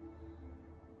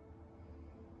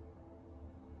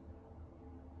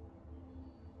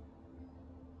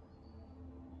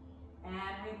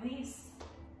 And release.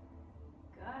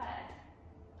 Good.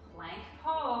 Plank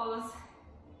pose.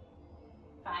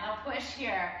 Final push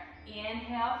here.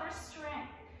 Inhale for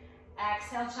strength.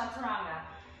 Exhale, chaturanga.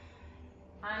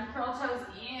 Uncurl toes.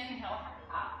 Inhale,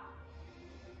 up.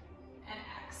 And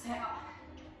exhale.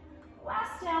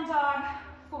 Last down dog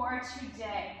for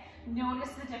today. Notice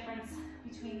the difference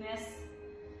between this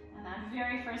and that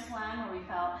very first one where we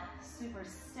felt super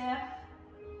stiff.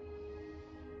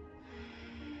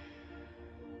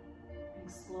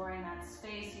 Exploring that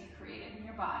space you've created in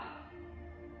your body.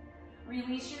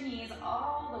 Release your knees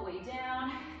all the way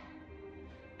down.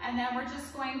 And then we're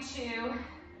just going to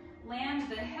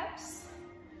land the hips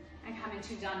and come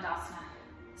into Dandasana.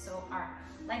 So our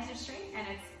legs are straight and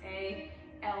it's a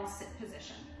L sit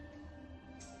position.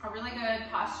 A really good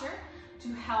posture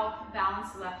to help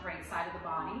balance the left-right side of the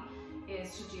body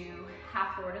is to do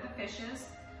half forward of the fishes,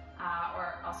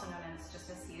 or also known as just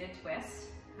a seated twist.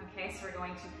 Okay, so we're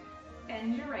going to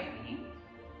bend your right knee,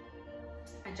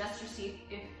 adjust your seat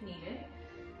if needed.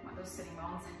 You want those sitting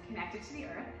bones connected to the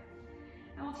earth.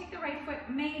 And we'll take the right foot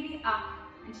maybe up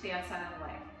into the outside of the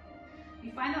leg. If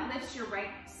you find that lifts your right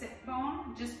sit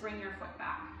bone, just bring your foot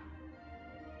back.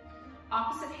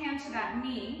 Opposite hand to that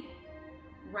knee,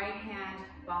 right hand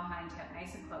behind hip,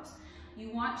 nice and close. You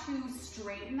want to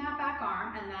straighten that back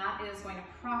arm, and that is going to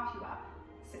prop you up.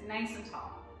 Sit nice and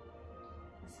tall.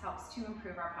 This helps to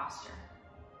improve our posture.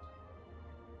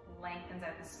 Lengthens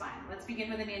out the spine. Let's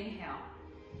begin with an inhale.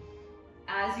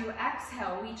 As you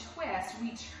exhale, we twist,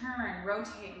 we turn,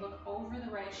 rotate, look over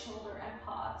the right shoulder and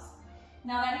pause.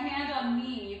 Now that hand on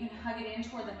knee, you can hug it in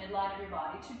toward the midline of your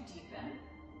body to deepen.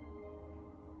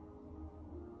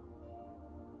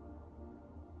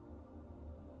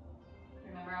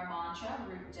 Remember our mantra,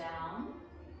 root down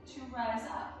to rise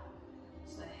up.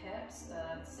 So the hips,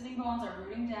 the sitting bones are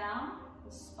rooting down,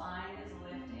 the spine is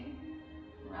lifting,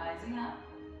 rising up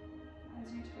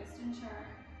as you twist and turn.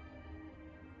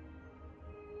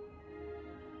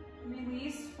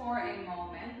 Release for a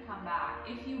moment, come back.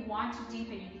 If you want to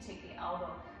deepen, you can take the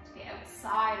elbow to the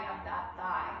outside of that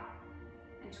thigh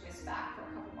and twist back for a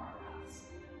couple more breaths.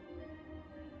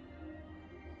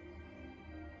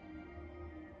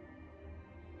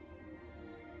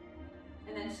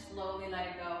 And then slowly let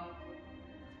it go.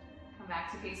 Come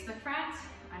back to face the front,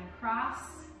 uncross,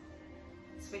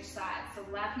 switch sides. So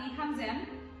left knee comes in,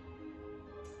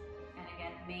 and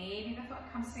again, maybe the foot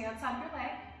comes to the outside of your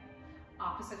leg.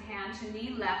 Opposite hand to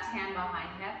knee, left hand behind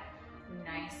hip,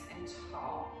 nice and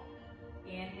tall.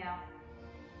 Inhale.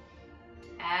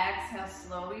 Exhale,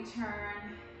 slowly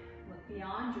turn. Look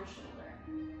beyond your shoulder.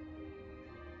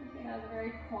 Looking out of the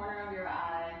very corner of your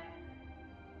eye.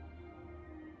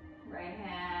 Right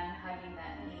hand hugging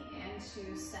that knee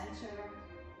into center.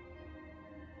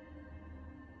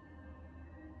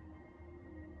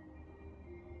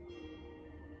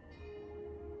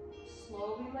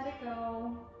 Slowly let it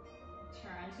go.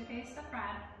 Turn to face the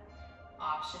front.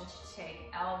 Option to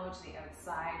take elbow to the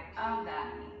outside of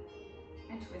that knee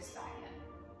and twist back in.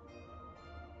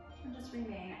 And just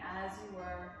remain as you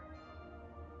were.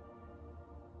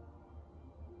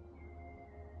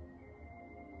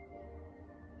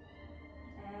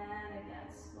 And again,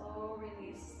 slow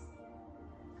release.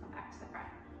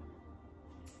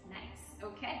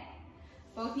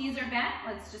 both knees are bent.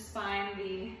 Let's just find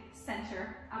the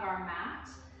center of our mat.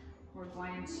 We're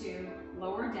going to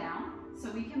lower down.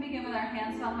 So we can begin with our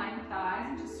hands behind the thighs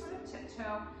and just sort of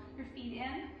tiptoe your feet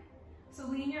in. So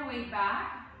lean your weight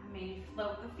back, maybe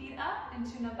float the feet up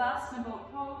into Navasana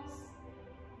boat pose.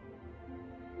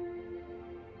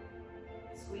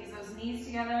 Squeeze those knees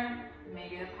together,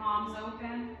 maybe the palms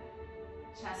open,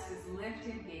 chest is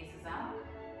lifted, gaze is up.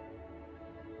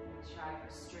 Try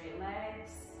for straight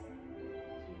legs,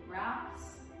 a few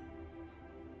breaths.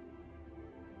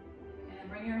 And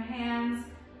bring your hands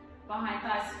behind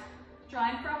thighs,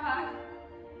 drawing for a hug.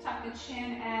 Tuck the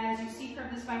chin as you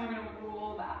C-curve the spine, we're going to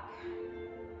roll back.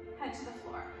 Head to the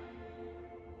floor.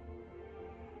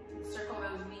 Circle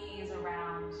those knees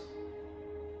around.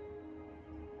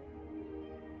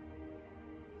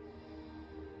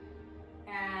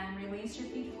 And release your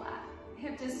feet flat.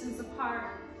 Hip distance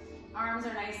apart. Arms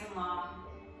are nice and long.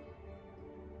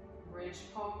 Bridge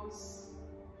pose.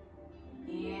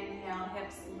 Inhale,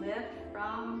 hips lift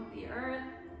from the earth.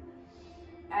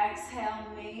 Exhale,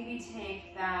 maybe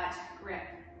take that grip.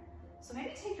 So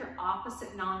maybe take your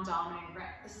opposite non-dominant grip.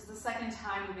 This is the second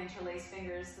time we've interlaced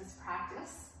fingers this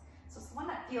practice. So it's the one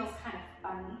that feels kind of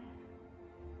funny.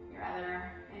 Your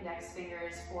other index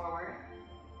fingers forward.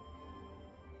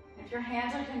 If your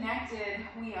hands are connected,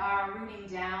 we are rooting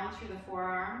down through the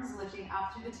forearms, lifting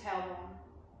up through the tailbone.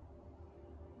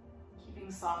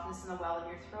 Keeping softness in the well of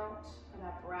your throat for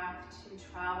that breath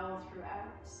to travel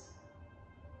throughout.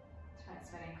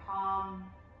 Transmitting calm,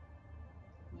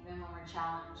 even when we're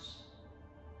challenged.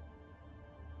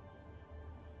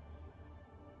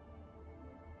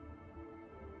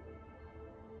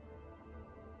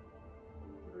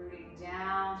 Rooting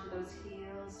down through those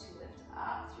heels to lift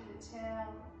up through the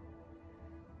tail.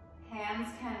 Hands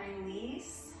can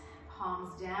release,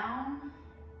 palms down.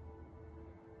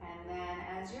 And then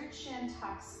as your chin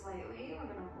tucks slightly, we're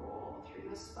going to roll through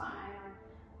the spine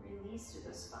or release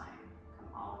through the spine. Come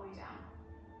all the way down.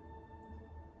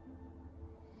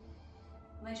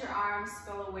 Let your arms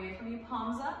spill away from you,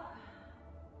 palms up.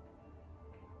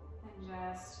 And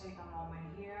just take a moment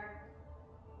here.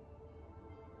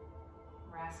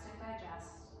 Rest and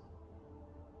digest.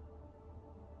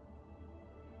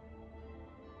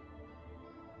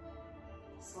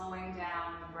 Slowing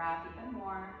down the breath even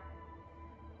more.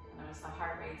 Notice the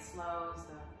heart rate slows,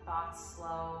 the thoughts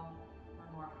slow,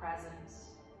 we're more present,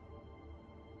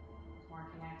 more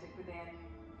connected within.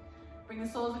 Bring the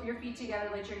soles of your feet together,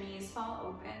 let your knees fall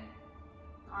open.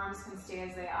 Arms can stay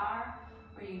as they are,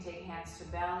 or you can take hands to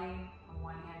belly, or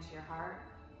one hand to your heart.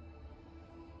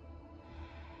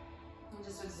 And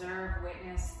just observe,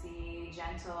 witness the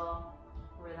gentle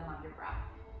rhythm of your breath.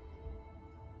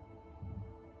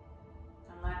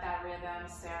 And let that rhythm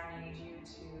serenade you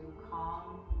to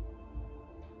calm,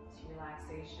 to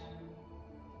relaxation.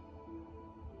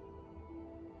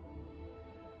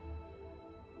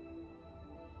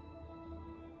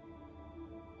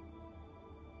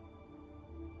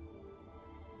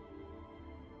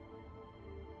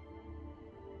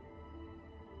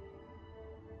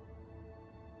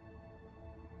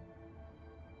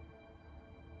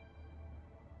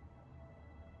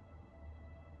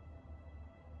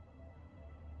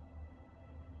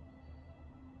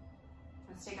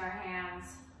 Let's take our hands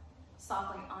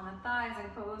softly on the thighs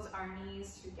and close our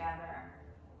knees together.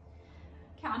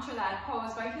 Counter that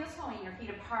pose by heel toeing your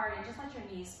feet apart and just let your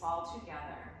knees fall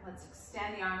together. Let's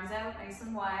extend the arms out nice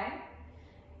and wide.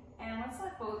 And let's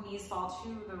let both knees fall to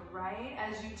the right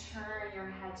as you turn your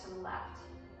head to the left.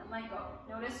 And let go.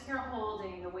 Notice you're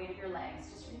holding the weight of your legs.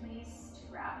 Just release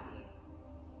to gravity.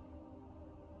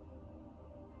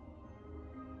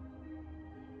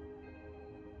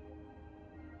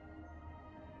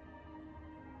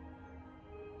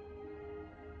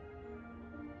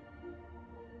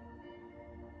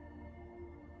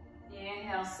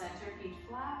 Inhale, center, feet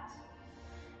flat.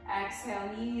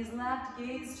 Exhale, knees left,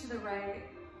 gaze to the right.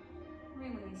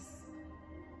 Release.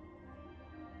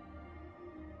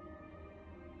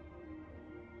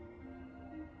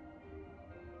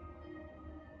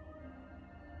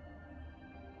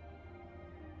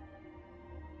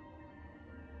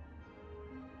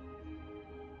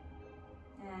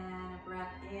 And a breath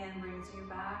in brings you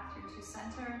back through to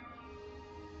center.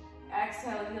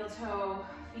 Exhale, heel toe,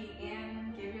 feet in.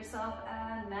 Give yourself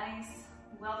a nice,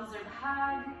 well-deserved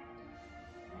hug.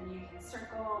 And you can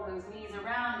circle those knees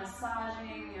around,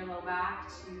 massaging your low back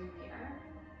to here.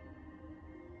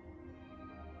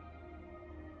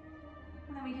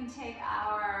 And then we can take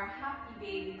our happy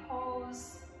baby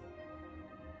pose,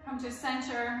 come to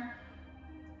center,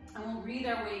 and we'll breathe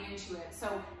our way into it.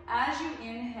 So As you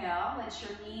inhale, let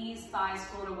your knees, thighs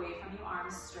float away from you,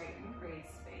 arms straighten, create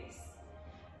space.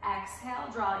 Exhale,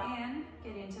 draw in,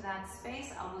 get into that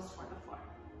space, elbows toward the floor.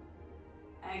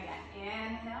 Again,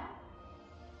 inhale.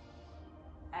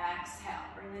 Exhale,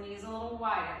 bring the knees a little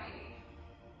wider maybe.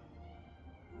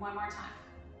 One more time.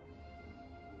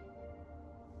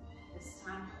 This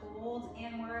time, hold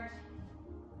inward.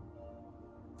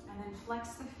 And then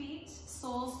flex the feet,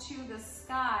 soles to the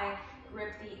sky.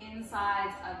 Grip the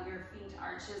insides of your feet,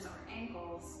 arches or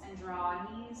ankles, and draw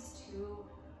knees to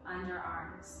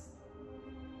underarms.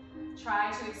 Try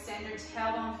to extend your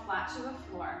tailbone flat to the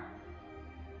floor.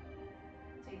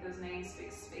 Take those nice,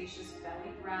 big, spacious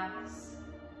belly breaths.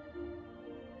 You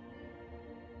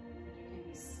can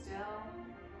be still,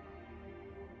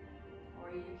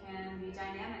 or you can be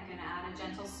dynamic and add a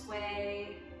gentle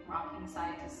sway, rocking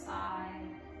side to side.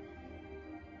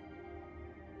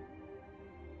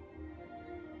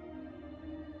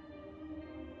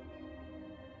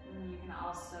 And you can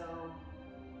also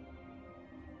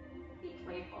be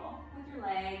playful with your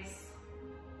legs,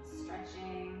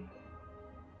 stretching,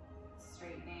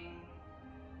 straightening,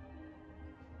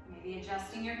 maybe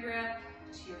adjusting your grip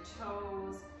to your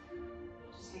toes.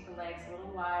 Just take the legs a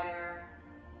little wider,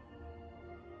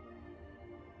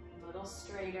 a little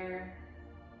straighter.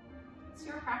 It's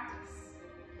your practice.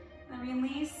 Then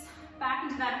release back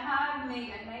into that hug.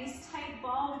 Make a nice tight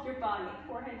ball with your body,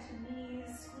 forehead to knees,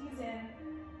 squeeze in,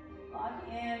 lock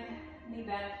in, knee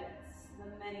benefits, the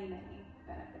many, many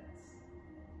benefits.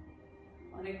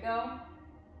 Let it go.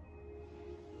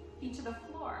 Feet to the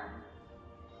floor.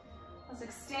 Let's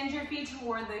extend your feet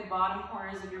toward the bottom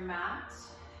corners of your mat.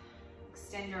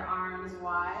 Extend your arms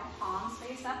wide, palms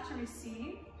face up to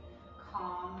receive.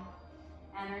 Calm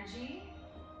energy.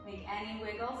 Make any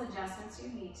wiggles, adjustments you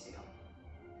need to.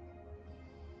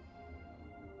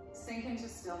 Sink into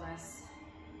stillness,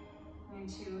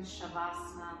 into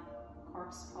Shavasana,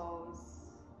 corpse pose.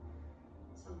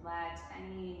 So let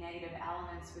any negative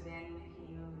elements within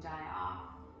you die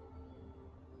off.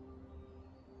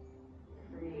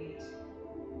 Create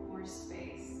more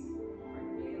space for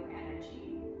new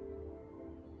energy.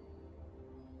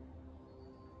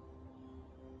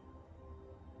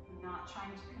 Not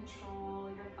trying to control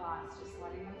your thoughts, just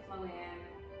letting them flow in,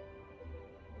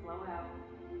 flow out.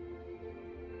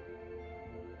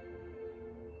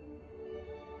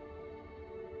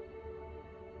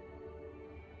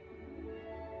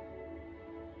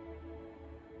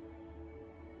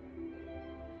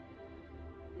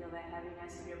 Feel the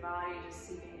heaviness of your body just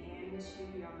seeping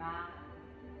into your mat.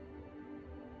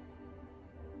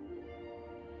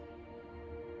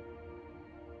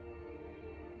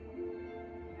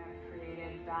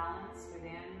 Balance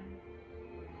within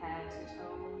your head to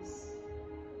toes.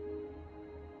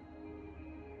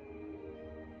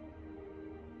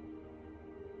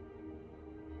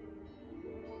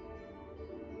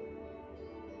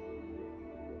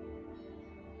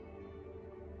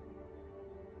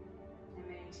 And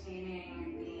maintaining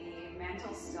the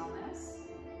mental stillness,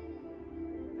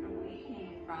 but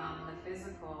awakening from the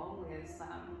physical with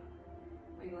some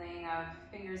wiggling of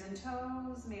fingers and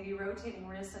toes, maybe rotating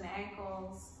wrists and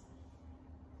ankles.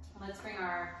 Let's bring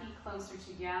our feet closer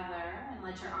together and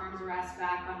let your arms rest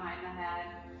back behind the head.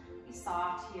 Be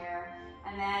soft here.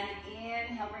 And then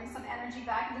inhale, bring some energy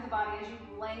back into the body as you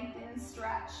lengthen,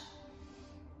 stretch.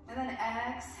 And then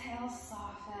exhale,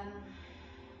 soften.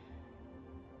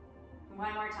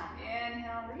 One more time.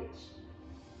 Inhale, reach.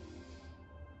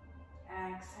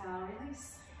 Exhale,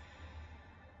 release.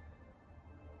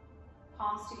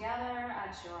 Palms together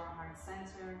at your heart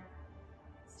center.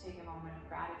 Let's take a moment of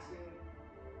gratitude.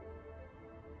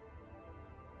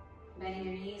 Bending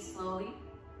your knees slowly.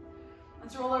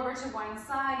 Let's roll over to one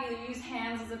side. Either use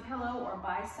hands as a pillow or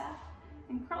bicep.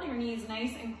 And curl your knees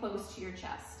nice and close to your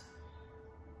chest.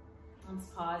 Let's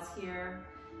pause here,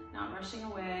 not rushing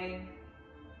away.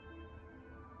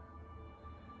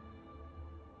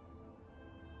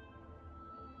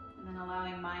 And then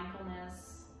allowing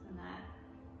mindfulness and that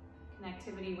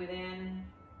connectivity within,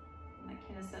 and that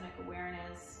kinesthetic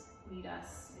awareness lead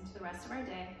us into the rest of our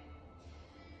day.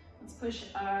 Let's push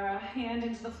our hand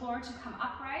into the floor to come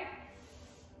upright.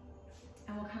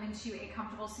 And we'll come into a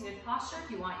comfortable seated posture. If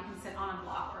you want, you can sit on a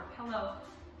block or a pillow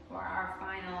for our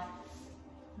final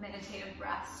meditative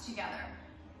breaths together.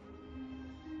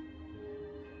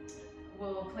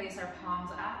 We'll place our palms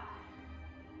up.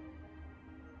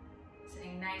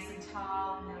 Sitting nice and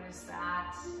tall, notice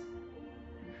that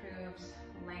improved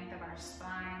length of our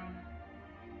spine.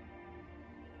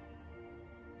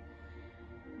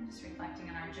 And just reflecting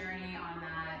on our journey, on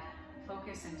that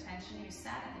focus and tension you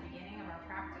set at the beginning of our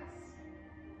practice.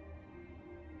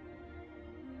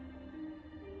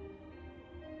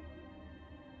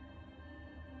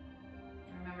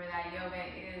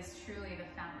 is truly the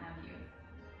fountain of youth.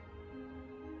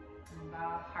 And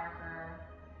Bob Harper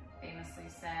famously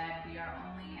said, "We are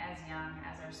only as young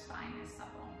as our spine is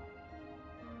supple."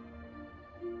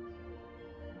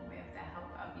 And with the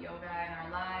help of yoga in our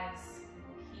lives, we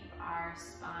will keep our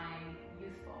spine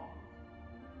youthful,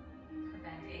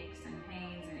 prevent aches and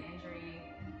pains and injury,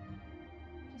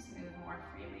 just move more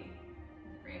freely,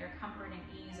 with greater comfort and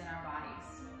ease in our bodies.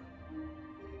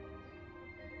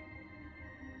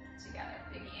 Together,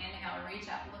 big inhale, reach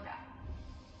up, look up.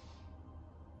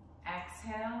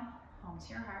 Exhale, home to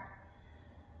your heart.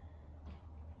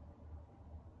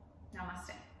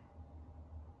 Namaste.